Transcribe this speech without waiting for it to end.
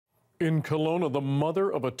In Kelowna, the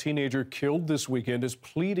mother of a teenager killed this weekend is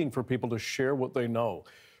pleading for people to share what they know.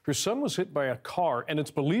 Her son was hit by a car, and it's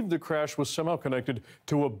believed the crash was somehow connected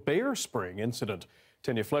to a bear spraying incident.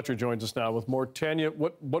 Tanya Fletcher joins us now with more. Tanya,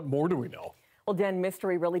 what more do we know? Well, Dan,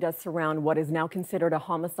 mystery really does surround what is now considered a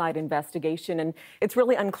homicide investigation, and it's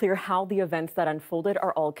really unclear how the events that unfolded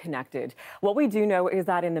are all connected. What we do know is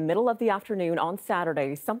that in the middle of the afternoon on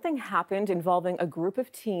Saturday, something happened involving a group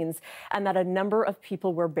of teens and that a number of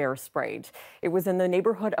people were bear sprayed. It was in the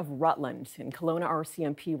neighborhood of Rutland, and Kelowna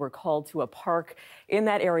RCMP were called to a park in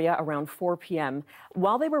that area around 4 p.m.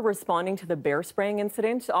 While they were responding to the bear spraying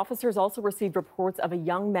incident, officers also received reports of a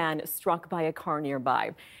young man struck by a car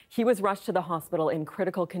nearby. He was rushed to the hospital in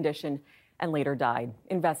critical condition and later died.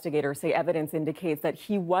 Investigators say evidence indicates that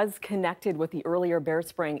he was connected with the earlier bear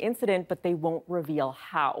spraying incident, but they won't reveal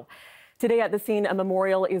how. Today at the scene, a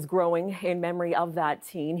memorial is growing in memory of that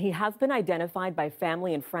teen. He has been identified by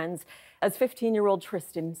family and friends as 15-year-old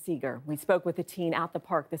Tristan Seeger. We spoke with a teen at the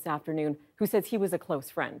park this afternoon who says he was a close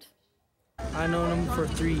friend. I known him for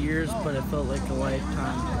 3 years, but it felt like a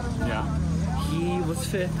lifetime. Yeah. He was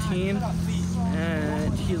 15,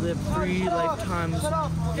 and he lived 3 lifetimes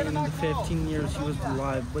in the 15 years he was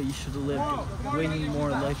alive, but you should have lived way more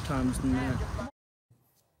lifetimes than that.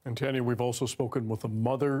 And Tanya, we've also spoken with the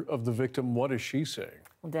mother of the victim. What is she saying?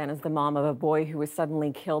 Well, Dan is the mom of a boy who was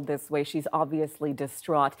suddenly killed this way. She's obviously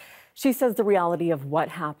distraught. She says the reality of what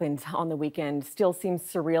happened on the weekend still seems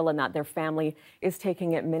surreal and that their family is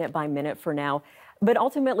taking it minute by minute for now. But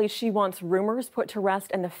ultimately, she wants rumors put to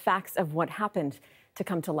rest and the facts of what happened to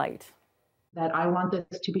come to light. That I want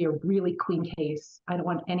this to be a really clean case. I don't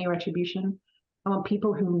want any retribution. I want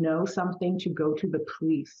people who know something to go to the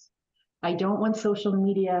police. I don't want social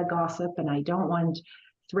media gossip, and I don't want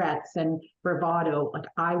threats and bravado. Like,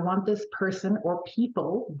 I want this person or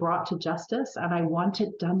people brought to justice, and I want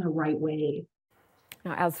it done the right way.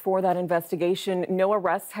 Now, as for that investigation, no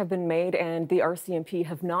arrests have been made, and the RCMP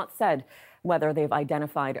have not said whether they've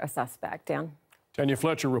identified a suspect. Dan? Tanya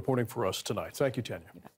Fletcher reporting for us tonight. Thank you, Tanya.